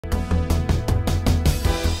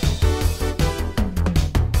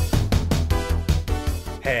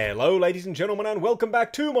Hello ladies and gentlemen, and welcome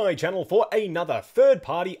back to my channel for another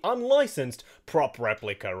third-party unlicensed prop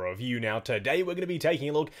replica review. Now today we're going to be taking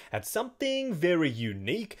a look at something very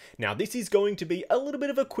unique. Now this is going to be a little bit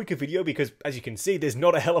of a quicker video because as you can see there's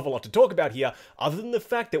not a hell of a lot to talk about here other than the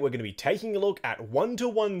fact that we're going to be taking a look at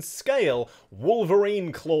 1-to-1 scale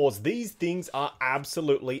Wolverine claws. These things are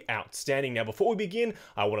absolutely outstanding. Now before we begin,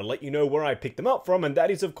 I want to let you know where I picked them up from, and that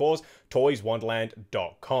is of course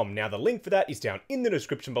toyswonderland.com. Now the link for that is down in the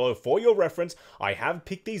description below for your reference. I have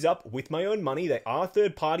picked these up with my own money. They are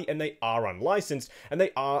third party and they are unlicensed and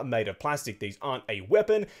they are made of plastic. These aren't a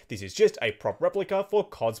weapon. This is just a prop replica for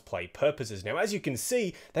cosplay purposes. Now as you can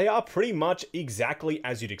see, they are pretty much exactly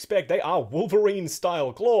as you'd expect. They are Wolverine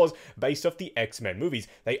style claws based off the X-Men movies.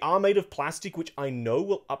 They are made of plastic, which I know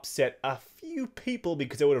will upset a few people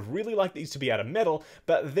because they would have really liked these to be out of metal,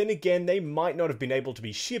 but then again they might not have been able to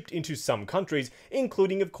be shipped into some countries,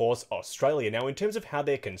 including of course Australia. Now in terms of how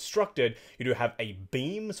they're constructed, you do have a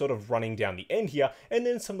beam sort of running down the end here and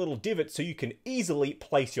then some little divots so you can easily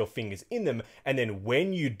place your fingers in them, and then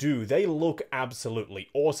when you do they look absolutely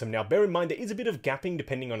awesome. Now bear in mind there is a bit of gapping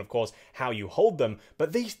depending on of course how you hold them,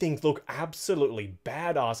 but these things look absolutely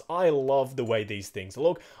badass. I love the way these things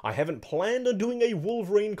look. I haven't planned on doing a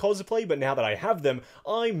Wolverine cosplay, but now that I have them,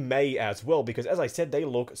 I may as well because as I said, they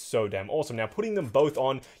look so damn awesome. Now putting them both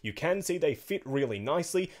on, you can see they fit really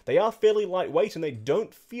nicely. They are fairly lightweight and they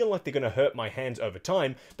don't feel like they're going to hurt my hands over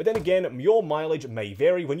time, but then again, your mileage may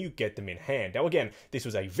vary when you get them in hand. Now again, this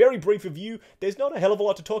was a very brief review. There's not a hell of a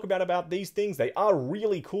lot to talk about these things. They are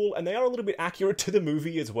really cool and they are a little bit accurate to the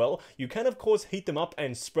movie as well. You can of course heat them up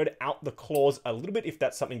and spread out the claws a little bit if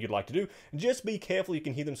that's something you'd like to do. Just be careful, you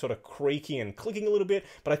can hear them sort of creaking and clicking a little bit,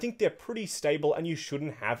 but I think they're pretty stable and you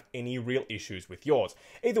shouldn't have any real issues with yours.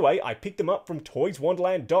 Either way, I picked them up from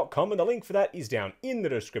toyswonderland.com and the link for that is down in the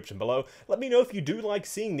description below. Let me know if you do like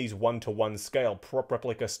seeing these 1-to-1 scale prop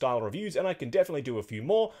replica style reviews, and I can definitely do a few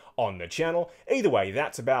more on the channel. Either way,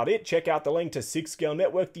 that's about it. Check out the link to 6 Scale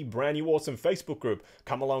Network, the brand new awesome Facebook group.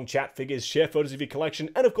 Come along, chat figures, share photos of your collection,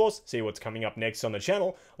 and of course, see what's coming up next on the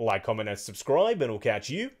channel. Like, comment, and subscribe, and we'll catch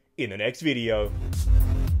you in the next video.